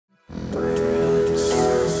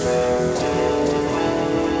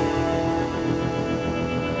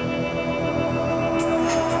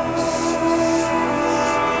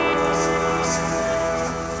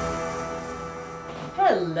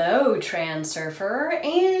Transurfer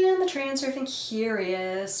and the Transurfing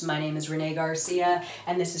Curious. My name is Renee Garcia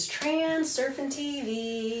and this is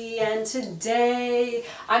TransurfingTV, and today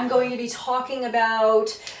I'm going to be talking about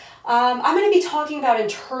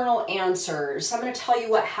internal answers. I'm going to tell you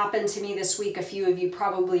what happened to me this week. A few of you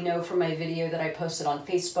probably know from my video that I posted on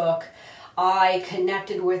Facebook. I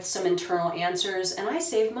connected with some internal answers and I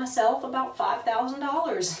saved myself about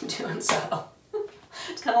 $5,000 in doing so.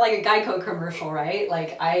 It's kind of like a Geico commercial, right?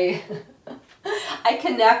 Like I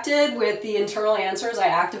connected with the internal answers, I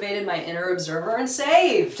activated my inner observer and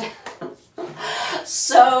saved.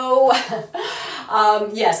 So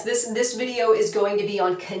yes, this video is going to be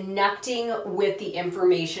on connecting with the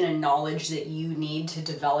information and knowledge that you need to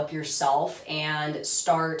develop yourself and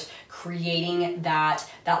start creating that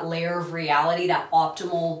layer of reality, that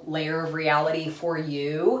optimal layer of reality for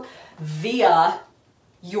you via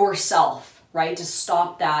yourself. Right? To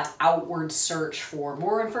stop that outward search for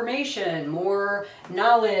more information, more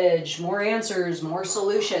knowledge, more answers, more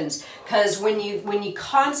solutions. Because when you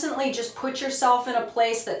constantly just put yourself in a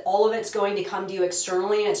place that all of it's going to come to you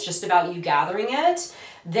externally and it's just about you gathering it,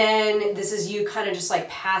 then this is you kind of just like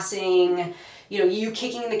passing, you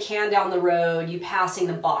kicking the can down the road, you passing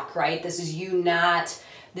the buck, right? This is you not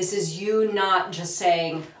just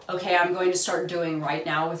saying, okay, I'm going to start doing right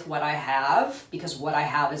now with what I have, because what I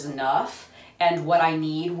have is enough. And what I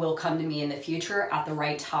need will come to me in the future at the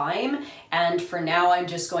right time. And for now, I'm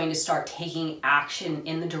just going to start taking action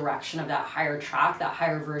in the direction of that higher track, that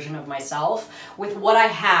higher version of myself with what I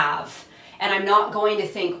have. And I'm not going to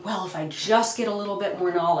think, well, if I just get a little bit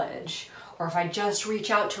more knowledge, or if I just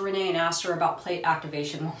reach out to Renee and ask her about plate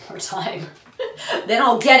activation one more time, then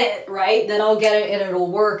I'll get it, right? Then I'll get it and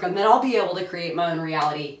it'll work. And then I'll be able to create my own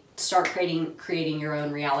reality. Start creating your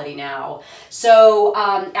own reality now. So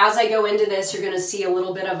as I go into this, you're going to see a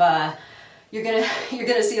little bit of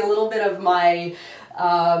my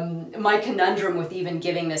my conundrum with even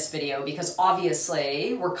giving this video, because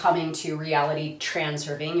obviously we're coming to Reality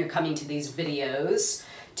Transurfing. You're coming to these videos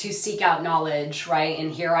to seek out knowledge, right?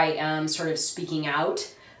 And here I am sort of speaking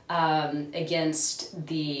out against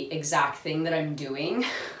the exact thing that I'm doing.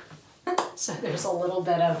 So there's a little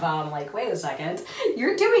bit of like, wait a second,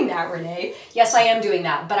 you're doing that, Renee. Yes, I am doing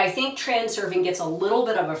that. But I think transurfing gets a little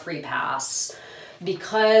bit of a free pass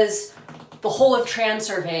because the whole of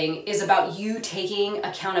transurfing is about you taking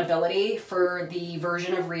accountability for the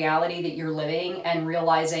version of reality that you're living and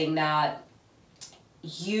realizing that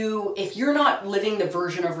if you're not living the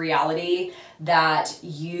version of reality that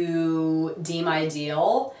you deem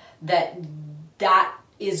ideal, that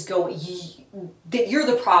you're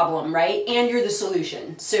the problem, right? And you're the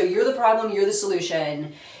solution. So you're the problem, you're the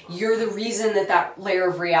solution. You're the reason that layer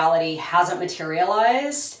of reality hasn't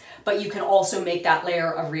materialized, but you can also make that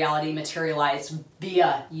layer of reality materialize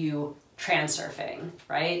via you transurfing,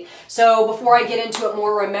 right? So before I get into it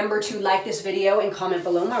more, remember to like this video and comment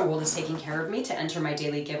below. My world is taking care of me to enter my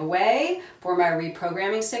daily giveaway for my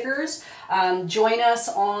reprogramming stickers. Join us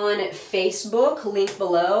on Facebook, link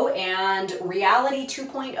below, and Reality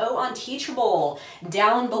 2.0 on Teachable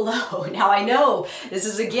down below. Now I know this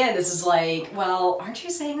is like, well, aren't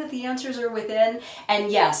you saying that the answers are within?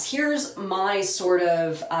 And yes, here's my sort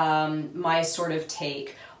of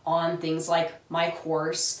take on things like my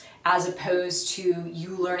course, as opposed to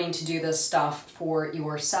you learning to do this stuff for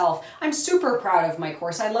yourself. I'm super proud of my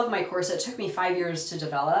course. I love my course. It took me 5 years to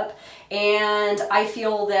develop. And I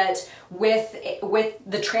feel that with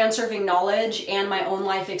the transurfing knowledge and my own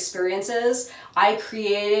life experiences, I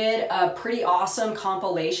created a pretty awesome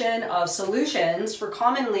compilation of solutions for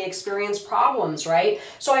commonly experienced problems, right?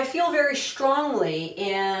 So I feel very strongly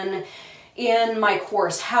in my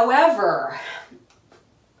course. However,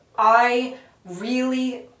 I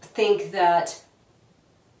really think that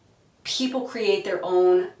people create their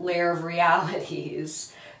own layer of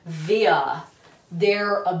realities via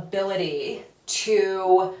their ability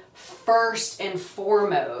to first and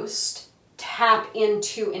foremost tap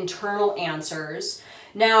into internal answers.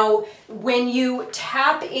 Now, when you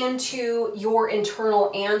tap into your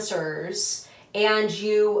internal answers and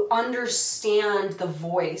you understand the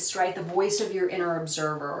voice, right? The voice of your inner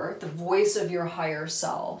observer, the voice of your higher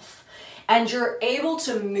self, and you're able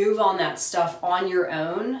to move on that stuff on your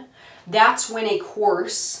own, that's when a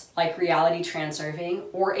course like Reality Transurfing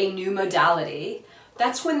or a new modality,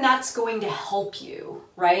 that's when that's going to help you,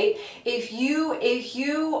 right? If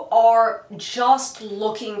you are just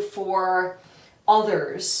looking for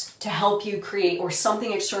others to help you create, or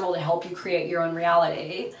something external to help you create your own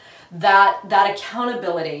reality, that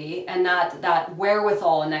accountability and that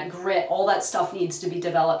wherewithal and that grit, all that stuff needs to be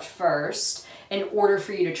developed first. in order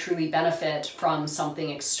for you to truly benefit from something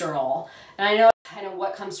external. And I know kind of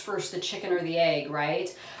what comes first, the chicken or the egg,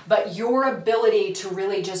 right? But your ability to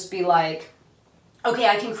really just be like, okay,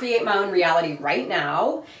 I can create my own reality right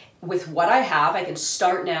now with what I have. I can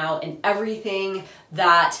start now, and everything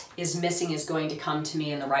that is missing is going to come to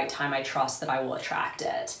me in the right time. I trust that I will attract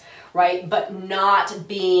it, right? But not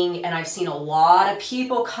being, and I've seen a lot of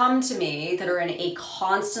people come to me that are in a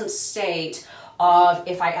constant state of,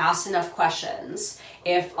 if I ask enough questions,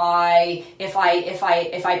 if I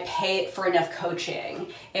pay for enough coaching,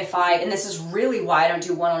 and this is really why I don't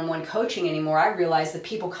do one-on-one coaching anymore. I realize that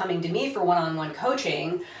people coming to me for one-on-one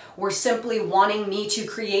coaching were simply wanting me to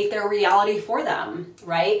create their reality for them,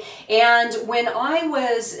 right? And when I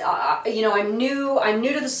was, I'm new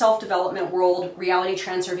to the self-development world. Reality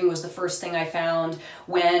Transurfing was the first thing I found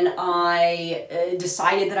when I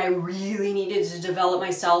decided that I really needed to develop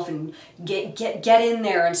myself and get in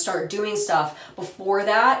there and start doing stuff. Before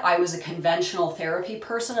that, I was a conventional therapy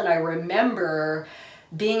person, and I remember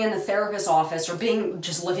being in the therapist's office or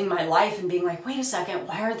just living my life and being like, wait a second,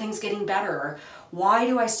 why aren't things getting better? Why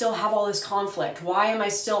do I still have all this conflict? Why am I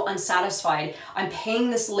still unsatisfied? I'm paying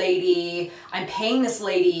this lady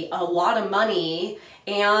a lot of money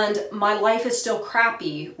and my life is still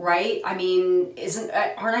crappy, right? I mean,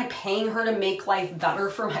 aren't I paying her to make life better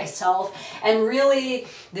for myself? And really,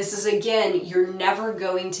 this is, again, you're never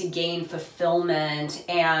going to gain fulfillment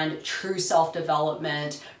and true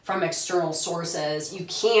self-development from external sources. You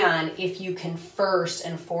can if you can first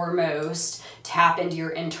and foremost tap into your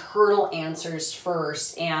internal answers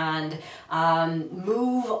first and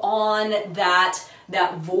move on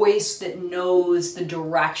that voice that knows the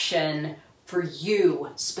direction for you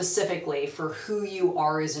specifically, for who you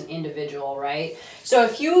are as an individual, right? So a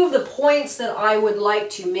few of the points that I would like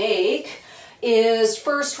to make is,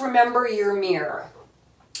 first, remember your mirror.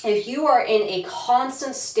 If you are in a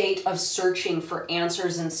constant state of searching for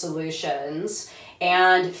answers and solutions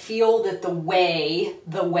and feel that the way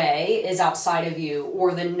is outside of you,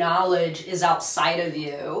 or the knowledge is outside of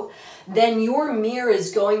you, then your mirror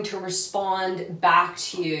is going to respond back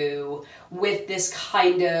to you with this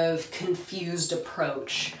kind of confused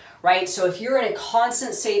approach, right? So if you're in a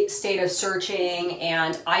constant state of searching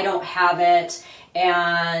and I don't have it,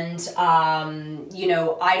 and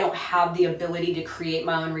I don't have the ability to create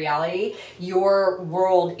my own reality, your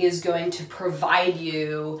world is going to provide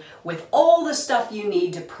you with all the stuff you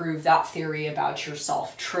need to prove that theory about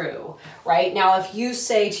yourself true, right? Now, if you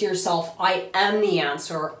say to yourself, I am the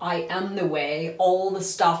answer, I am the way, all the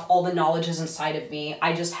stuff, all the knowledge is inside of me,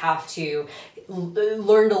 I just have to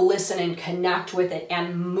learn to listen and connect with it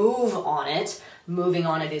and move on it. Moving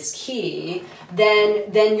on it is key.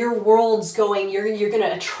 Then your world's going, you're going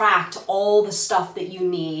to attract all the stuff that you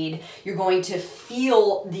need. You're going to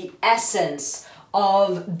feel the essence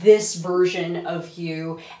of this version of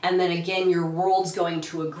you. And then again, your world's going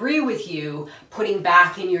to agree with you, putting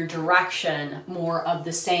back in your direction more of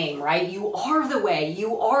the same, right? You are the way,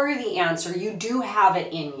 you are the answer, you do have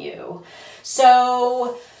it in you.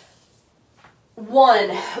 So, one,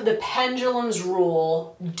 the pendulum's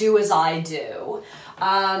rule, do as I do.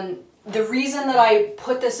 The reason that I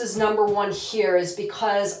put this as number one here is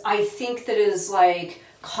because I think that it is like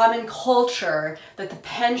common culture that the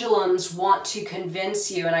pendulums want to convince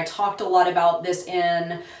you, and I talked a lot about this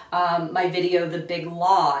in my video, The Big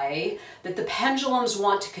Lie, that the pendulums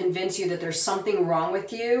want to convince you that there's something wrong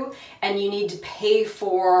with you and you need to pay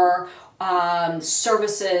for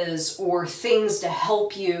services or things to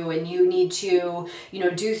help you, and you need to,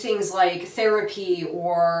 do things like therapy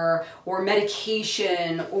or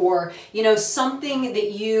medication, or, something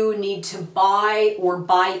that you need to buy or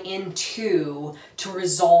buy into to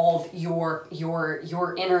resolve your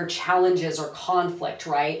inner challenges or conflict,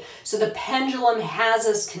 right? So the pendulum has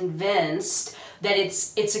us convinced that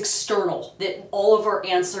it's external, that all of our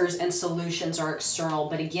answers and solutions are external.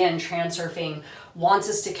 But again, transurfing wants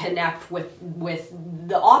us to connect with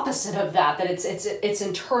the opposite of that it's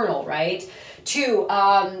internal, right? Two,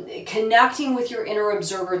 connecting with your inner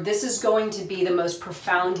observer. This is going to be the most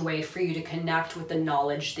profound way for you to connect with the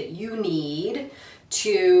knowledge that you need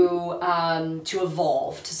to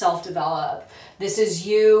evolve, to self-develop. This is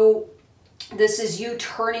you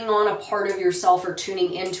turning on a part of yourself or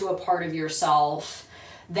tuning into a part of yourself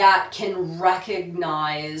that can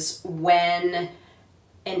recognize when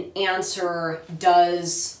an answer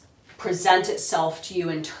does present itself to you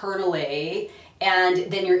internally,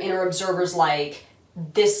 and then your inner observer's like,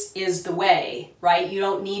 this is the way, right? You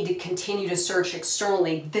don't need to continue to search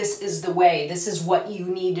externally. This is the way. This is what you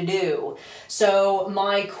need to do. So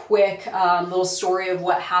my quick little story of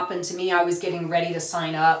what happened to me, I was getting ready to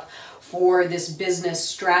sign up for this business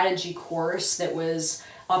strategy course that was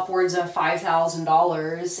upwards of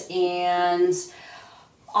 $5,000, and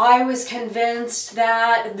I was convinced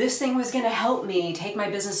that this thing was going to help me take my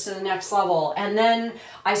business to the next level. And then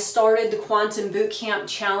I started the Quantum Bootcamp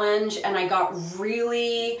Challenge, and I got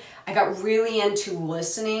really into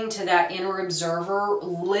listening to that inner observer,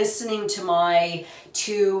 listening to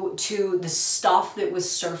the stuff that was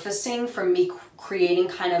surfacing from me creating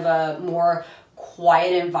kind of a more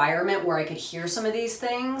quiet environment where I could hear some of these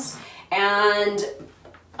things. And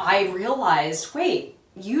I realized, wait,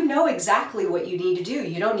 you know exactly what you need to do.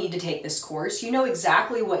 You don't need to take this course. You know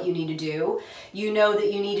exactly what you need to do. You know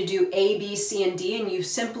that you need to do A, B, C, and D, and you've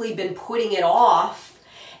simply been putting it off.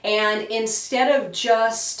 And instead of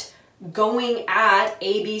just going at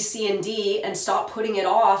A, B, C, and D and stop putting it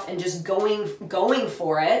off and just going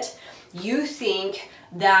for it, you think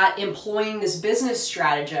that employing this business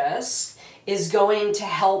strategist is going to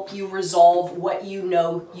help you resolve what you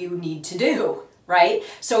know you need to do. Right?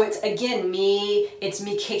 So it's, again, it's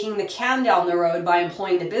me kicking the can down the road by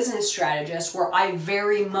employing the business strategist, where I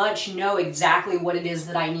very much know exactly what it is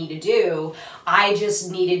that I need to do. I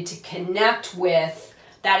just needed to connect with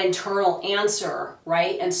that internal answer,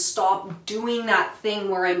 right? And stop doing that thing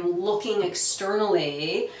where I'm looking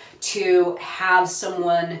externally to have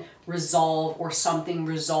someone resolve or something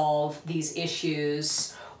resolve these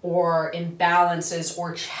issues or imbalances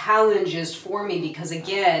or challenges for me. Because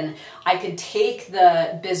again, I could take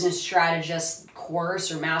the business strategist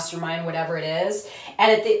course or mastermind, whatever it is,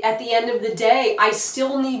 and at the end of the day, I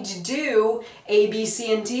still need to do A, B,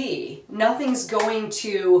 C, and D. Nothing's going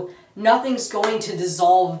to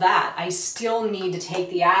dissolve that. I still need to take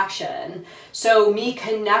the action. So me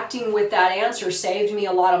connecting with that answer saved me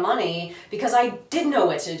a lot of money because I did know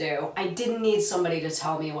what to do. I didn't need somebody to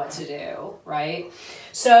tell me what to do, right?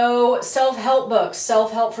 So self-help books,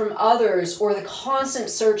 self-help from others, or the constant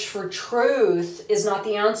search for truth is not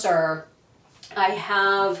the answer. I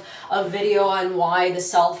have a video on why the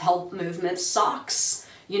self-help movement sucks.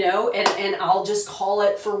 You know, and I'll just call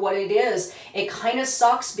it for what it is. It kind of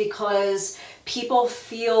sucks because people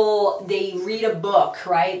feel they read a book,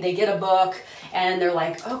 right? They get a book and they're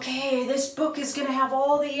like, okay, this book is going to have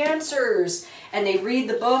all the answers. And they read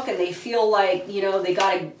the book and they feel like, you know, they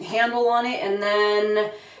got a handle on it, and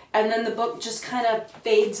then the book just kind of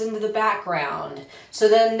fades into the background. So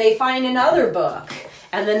then they find another book,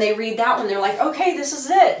 and then they read that one. They're like, okay, this is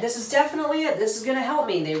it. This is definitely it. This is going to help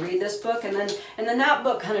me. They read this book, and then that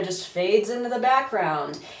book kind of just fades into the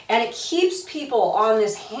background. And it keeps people on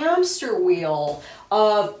this hamster wheel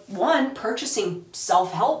of, one, purchasing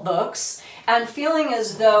self-help books and feeling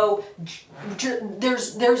as though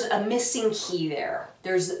there's a missing key there.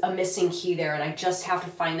 There's a missing key there, and I just have to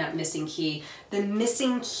find that missing key. The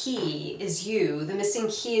missing key is you. The missing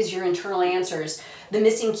key is your internal answers. The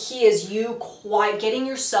missing key is you getting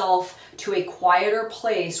yourself to a quieter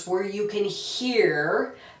place where you can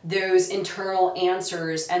hear those internal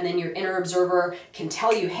answers, and then your inner observer can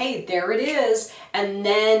tell you, hey, there it is, and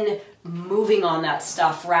then moving on that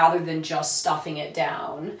stuff rather than just stuffing it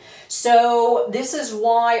down. So this is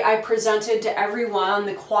why I presented to everyone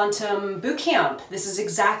the Quantum Bootcamp. This is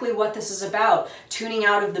exactly what this is about. Tuning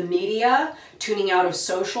out of the media, tuning out of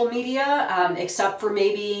social media, except for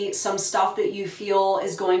maybe some stuff that you feel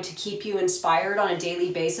is going to keep you inspired on a daily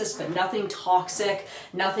basis, but nothing toxic,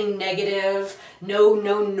 nothing negative, no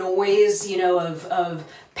noise, you know, of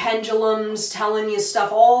pendulums telling you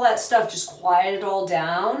stuff, all that stuff. Just quiet it all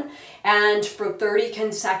down. And for 30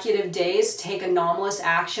 consecutive days, take anomalous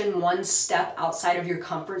action, one step outside of your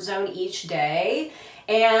comfort zone each day,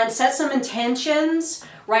 and set some intentions,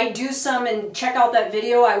 right? Do some, and check out that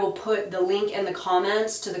video. I will put the link in the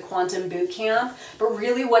comments to the Quantum Bootcamp. But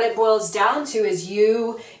really what it boils down to is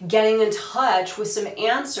you getting in touch with some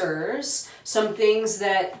answers, some things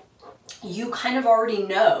that you kind of already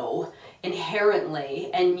know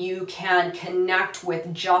inherently, and you can connect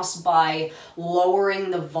with just by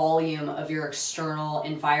lowering the volume of your external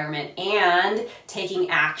environment and taking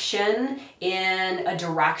action in a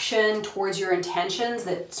direction towards your intentions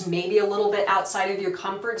that's maybe a little bit outside of your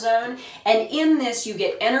comfort zone. And in this, you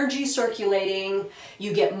get energy circulating,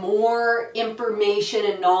 you get more information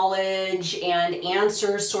and knowledge and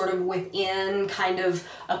answers sort of within kind of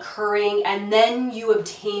occurring, and then you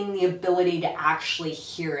obtain the ability to actually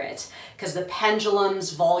hear it, because the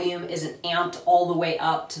pendulum's volume isn't amped all the way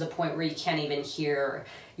up to the point where you can't even hear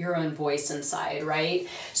your own voice inside, right?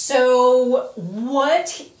 So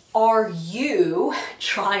what are you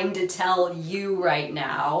trying to tell you right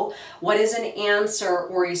now? What is an answer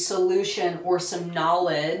or a solution or some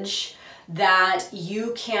knowledge that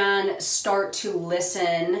you can start to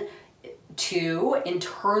listen to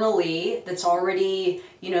internally that's already,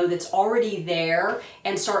 that's already there,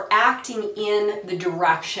 and start acting in the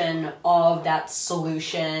direction of that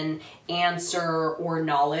solution, answer, or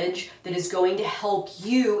knowledge that is going to help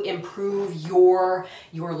you improve your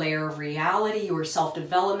layer of reality, your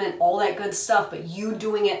self-development, all that good stuff, but you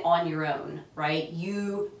doing it on your own, right?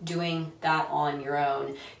 You doing that on your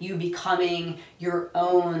own. You becoming your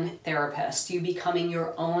own therapist. You becoming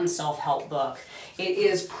your own self-help book. It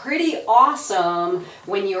is pretty awesome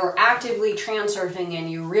when you're actively transurfing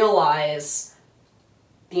and you realize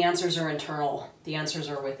the answers are internal, the answers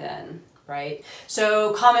are within, right?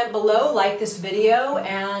 So comment below, like this video,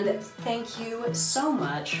 and thank you so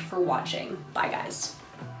much for watching. Bye guys.